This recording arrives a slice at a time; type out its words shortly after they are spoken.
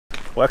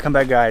Welcome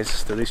back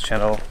guys to this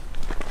channel.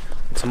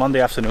 It's a Monday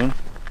afternoon.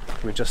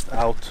 We're just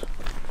out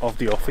of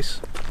the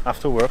office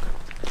after work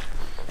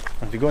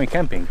and we're going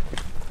camping.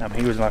 I'm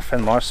here with my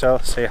friend Marcel.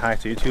 Say hi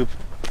to YouTube.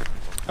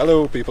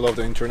 Hello people of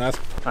the internet.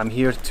 I'm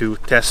here to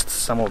test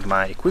some of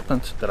my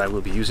equipment that I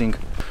will be using.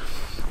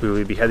 We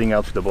will be heading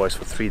out with the boys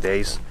for 3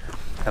 days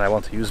and I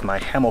want to use my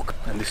hammock,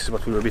 and this is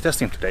what we will be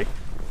testing today.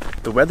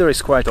 The weather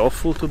is quite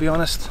awful, to be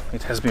honest.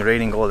 It has been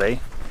raining all day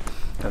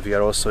and we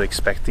are also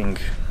expecting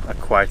a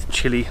quite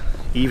chilly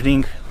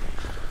evening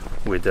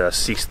with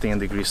 16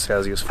 degrees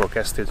Celsius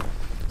forecasted,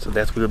 so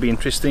that will be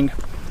interesting.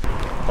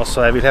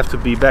 Also, I will have to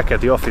be back at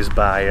the office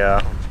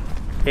by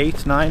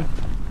 8, 9,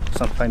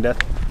 something like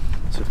that,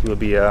 so it will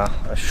be a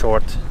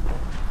short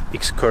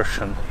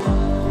excursion.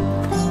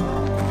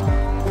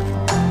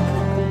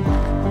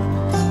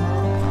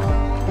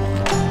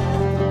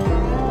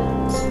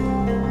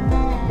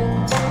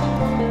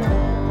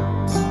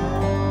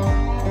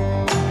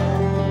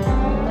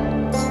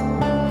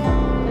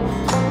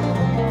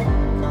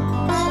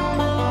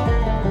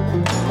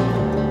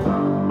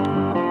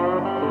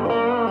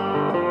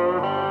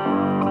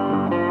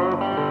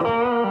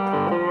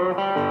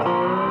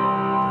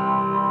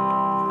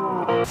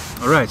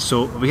 Alright,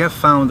 so we have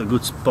found a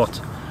good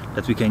spot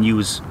that we can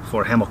use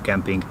for hammock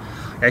camping.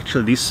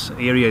 Actually, this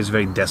area is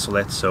very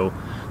desolate, so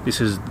this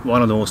is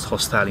one of the most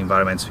hostile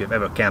environments we have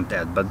ever camped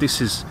at, but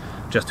this is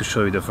just to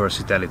show you the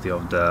versatility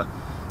of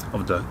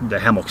the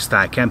hammock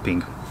style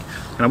camping.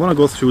 And I want to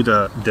go through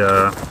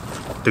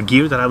the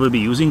gear that I will be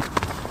using.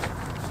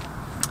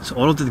 So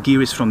all of the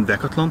gear is from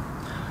Decathlon,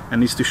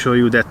 and it's to show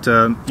you that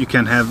you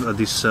can have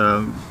this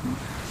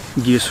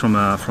gears from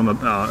a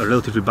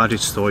relatively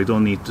budget store. You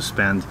don't need to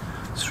spend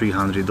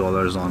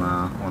 $300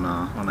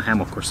 on a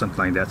hammock or something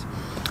like that.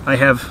 I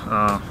have,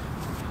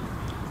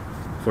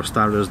 for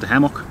starters, the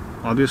hammock,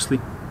 obviously,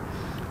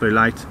 very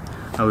light.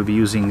 I will be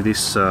using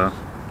this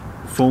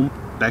foam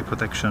back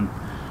protection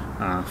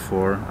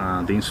for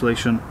the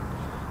insulation,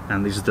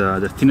 and this is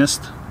the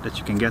thinnest that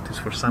you can get. Is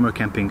for summer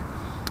camping.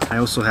 I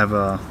also have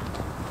a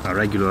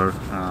regular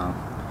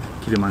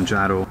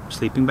Kilimanjaro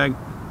sleeping bag.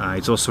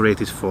 It's also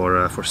rated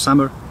for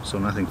summer, so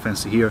nothing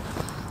fancy here.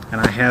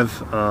 And I have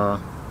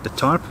the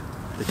tarp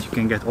that you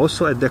can get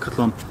also at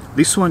Decathlon.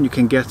 This one you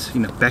can get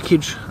in a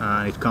package.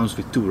 It comes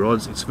with 2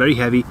 rods. It's very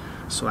heavy,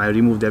 so I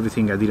removed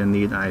everything I didn't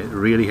need. I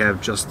really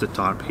have just the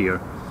tarp here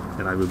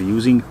that I will be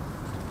using.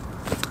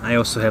 I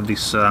also have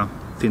this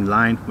thin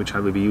line which I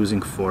will be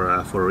using for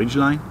a ridge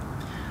line,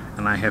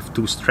 and I have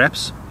 2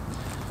 straps.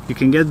 You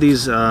can get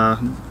these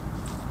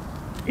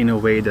in a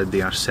way that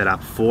they are set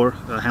up for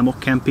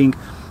hammock camping,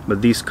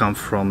 but these come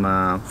from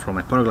a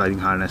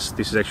paragliding harness.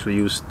 This is actually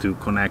used to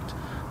connect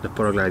the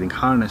paragliding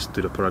harness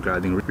to the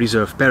paragliding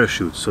reserve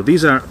parachute. So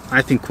these are,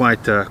 I think,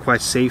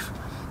 quite safe.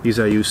 These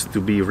are used to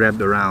be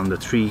wrapped around the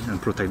tree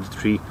and protect the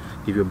tree,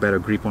 give you a better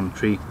grip on the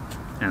tree.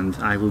 And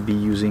I will be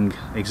using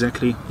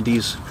exactly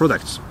these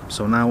products.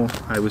 So now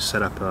I will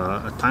set up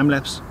a time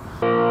lapse.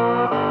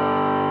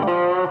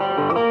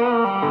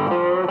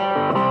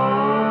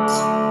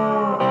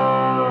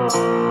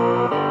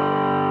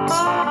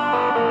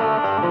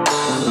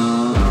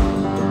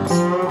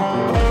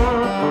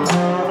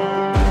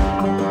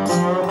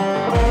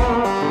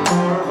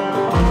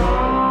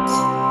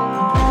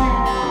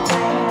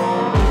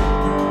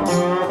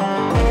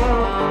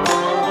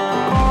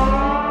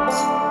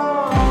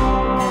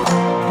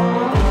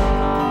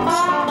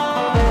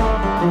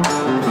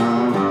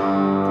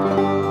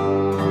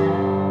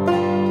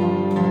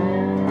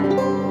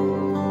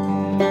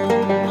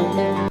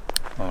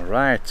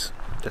 Alright,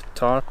 the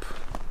tarp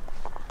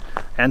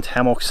and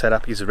hammock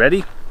setup is ready.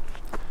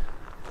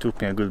 It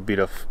took me a good bit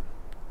of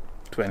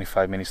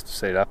 25 minutes to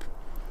set it up.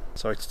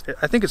 So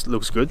I think it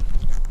looks good,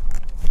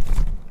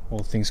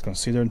 all things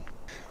considered.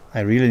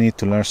 I really need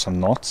to learn some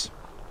knots,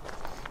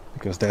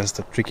 because that's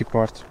the tricky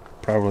part.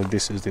 Probably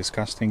this is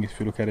disgusting if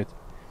you look at it,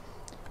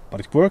 but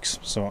it works,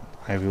 so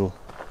I will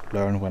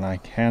learn when I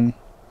can,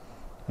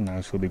 and now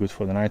it will be good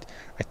for the night.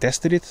 I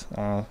tested it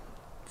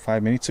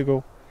 5 minutes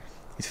ago.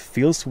 It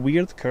feels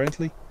weird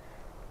currently,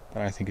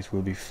 but I think it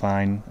will be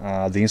fine.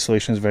 The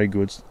insulation is very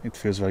good. It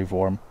feels very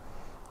warm.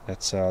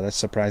 That's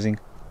surprising,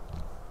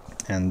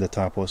 and the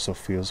tarp also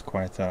feels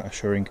quite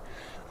assuring.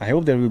 I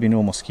hope there will be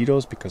no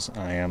mosquitoes, because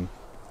I am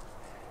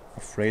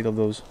afraid of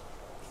those.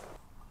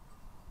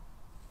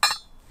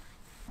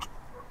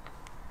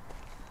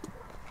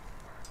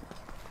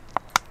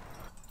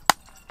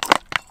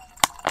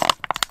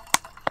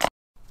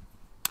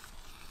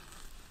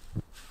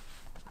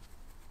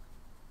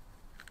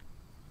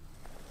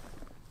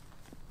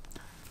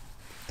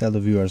 Tell the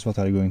viewers, what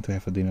are you going to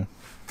have for dinner?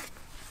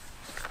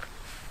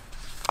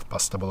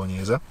 Pasta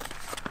bolognese,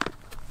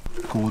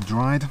 cold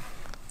dried,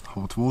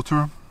 hot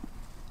water,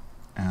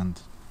 and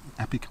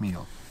epic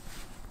meal.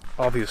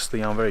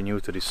 Obviously, I'm very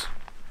new to this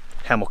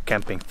hammock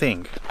camping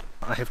thing.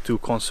 I have 2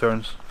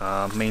 concerns,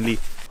 mainly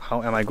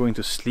how am I going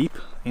to sleep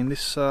in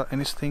this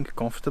thing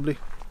comfortably,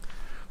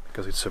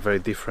 because it's a very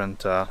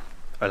different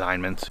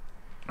alignment.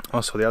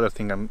 Also, the other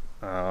thing I'm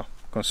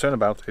concerned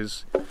about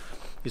is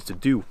is the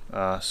dew.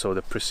 So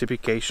the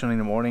precipitation in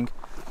the morning,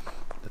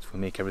 that will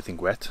make everything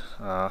wet.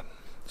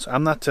 So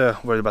I'm not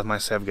worried about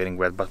myself getting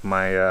wet, but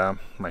my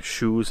my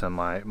shoes and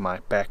my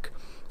pack.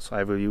 So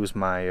I will use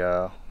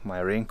my my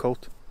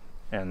raincoat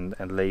and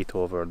lay it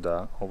over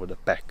the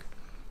pack.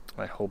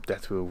 I hope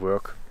that will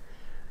work.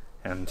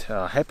 And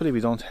happily we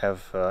don't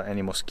have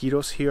any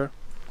mosquitoes here.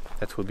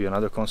 That will be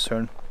another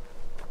concern.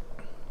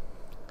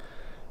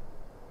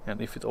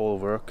 And if it all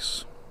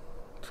works,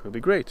 it will be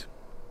great.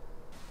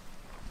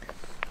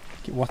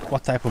 Okay,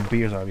 what type of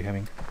beers are we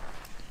having?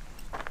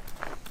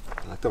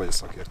 Hát te vagy a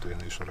szakértője,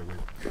 ne is haragudj.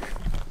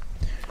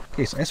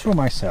 Okay, so as for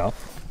myself,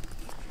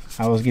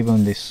 I was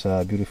given this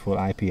beautiful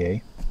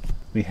IPA.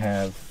 We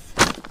have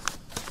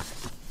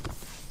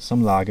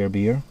some lager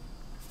beer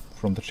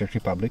from the Czech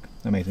Republic,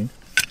 amazing.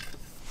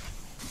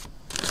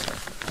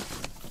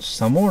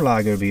 Some more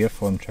lager beer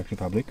from Czech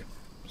Republic,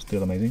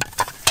 still amazing.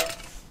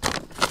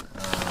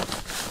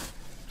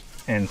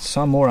 And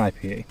some more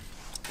IPA.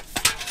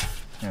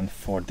 And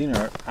for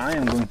dinner I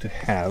am going to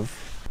have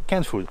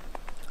canned food.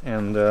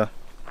 And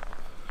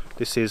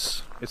this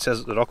is, it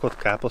says rakott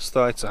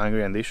káposzta, it's a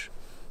Hungarian dish.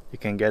 You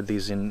can get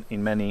these in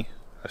many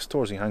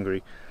stores in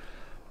Hungary.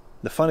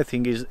 The funny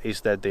thing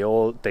is that they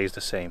all taste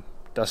the same.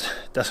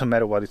 Doesn't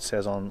matter what it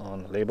says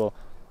on the label,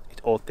 it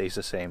all tastes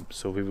the same.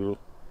 So we will...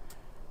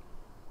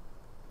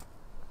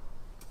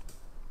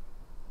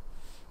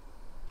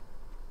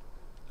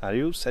 Are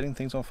you setting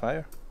things on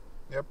fire?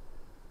 Yep.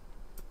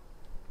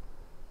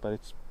 But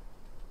it's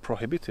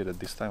prohibited at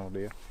this time of the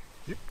year.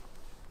 Yep.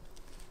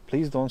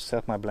 Please don't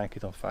set my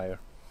blanket on fire.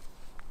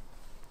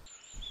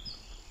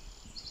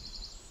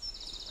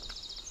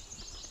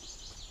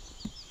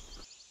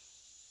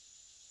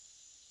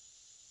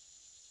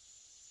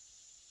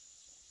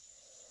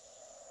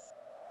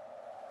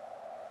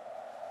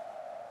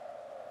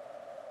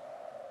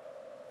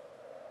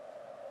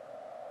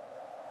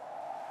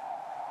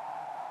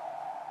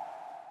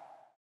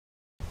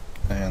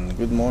 And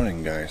good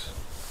morning, guys.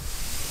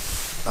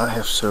 I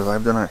have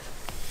survived the night.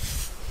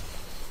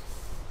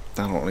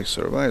 Not only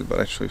survived, but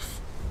actually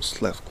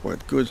slept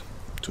quite good,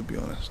 to be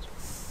honest.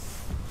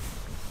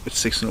 It's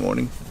 6 in the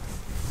morning.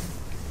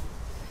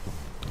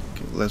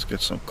 Okay, let's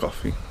get some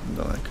coffee, and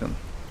then I can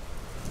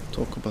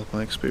talk about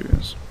my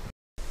experience.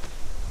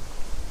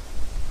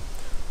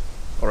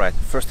 Alright,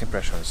 first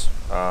impressions.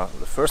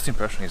 The first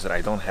impression is that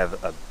I don't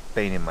have a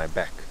pain in my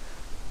back.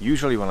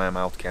 Usually when I'm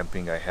out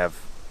camping I have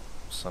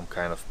some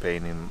kind of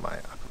pain in my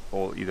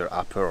either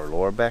upper or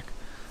lower back,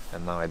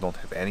 and now I don't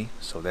have any,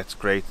 so that's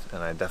great,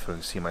 and I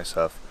definitely see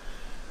myself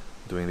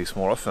doing this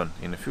more often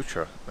in the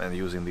future and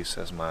using this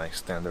as my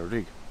standard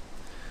rig.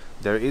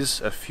 There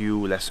is a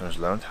few lessons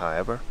learned,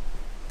 however.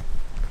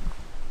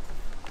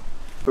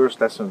 First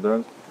lesson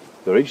learned,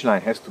 the ridge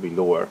line has to be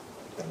lower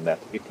than that.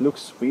 It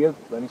looks weird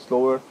when it's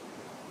lower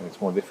and it's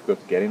more difficult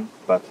to get in,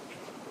 but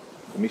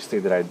the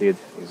mistake that I did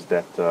is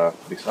that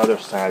this other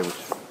side,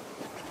 which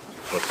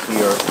was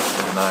here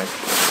in the night,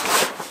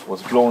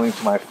 was blown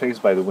into my face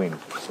by the wind.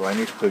 So I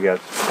need to get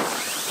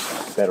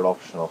a better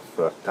option of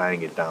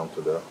tying it down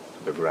to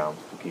the ground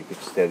to keep it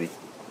steady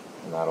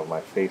and out of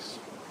my face.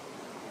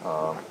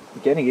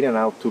 Getting in and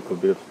out took a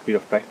bit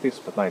of practice,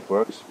 but now it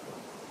works.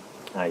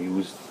 I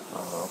used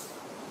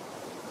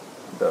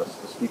the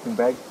sleeping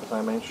bag, as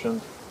I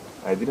mentioned.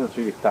 I didn't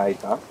really tie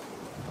it up,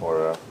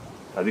 or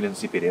I didn't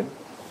zip it in.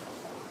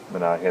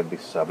 But I had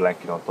this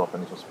blanket on top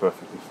and it was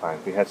perfectly fine.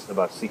 We had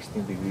about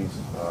 16 degrees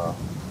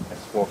as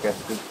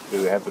forecasted.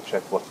 We had to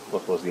check what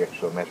was the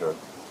actual measured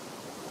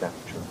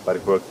temperature. But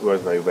it worked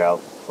very well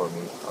for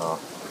me.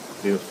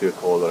 Didn't feel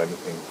cold or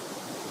anything.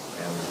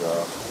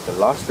 And the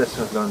last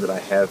lesson learned that I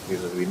have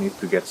is that we need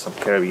to get some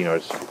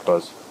carabiners,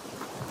 because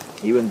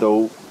even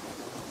though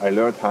I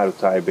learned how to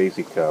tie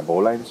basic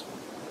bowlines,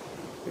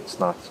 it's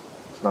not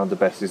the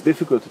best. It's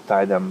difficult to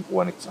tie them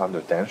when it's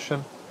under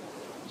tension.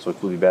 So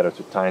it would be better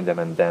to tie them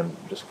and then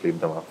just clip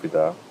them up with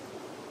a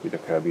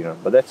carabiner.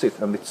 But that's it,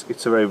 and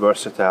it's a very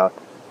versatile,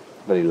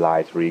 very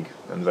light rig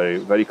and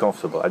very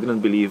comfortable. I didn't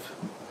believe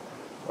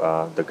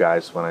the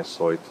guys when I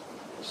saw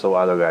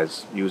other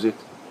guys use it,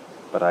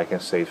 but I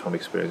can say from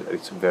experience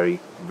it's very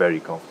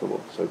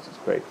comfortable. So it's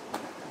great,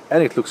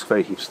 and it looks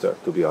very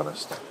hipster, to be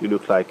honest. You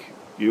look like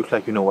you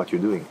know what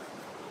you're doing,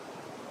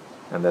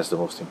 and that's the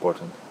most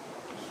important.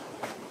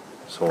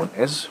 So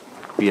as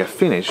we have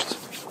finished,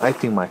 I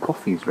think my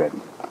coffee is ready.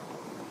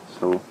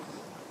 So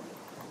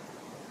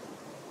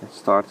let's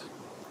start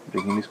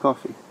drinking this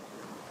coffee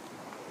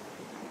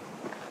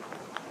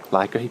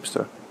like a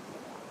hipster.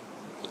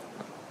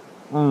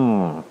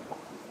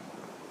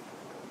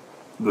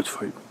 Good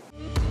for you.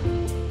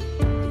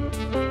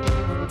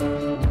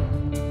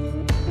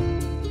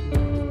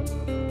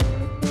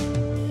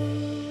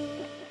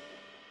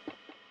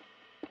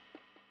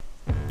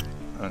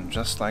 And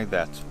just like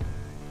that.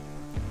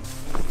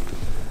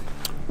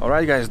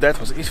 Alright guys, that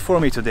was it for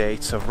me today.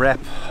 It's a wrap.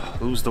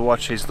 Lose the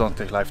watches, don't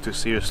take life too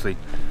seriously,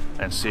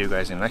 and see you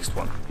guys in the next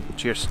one.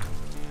 Cheers!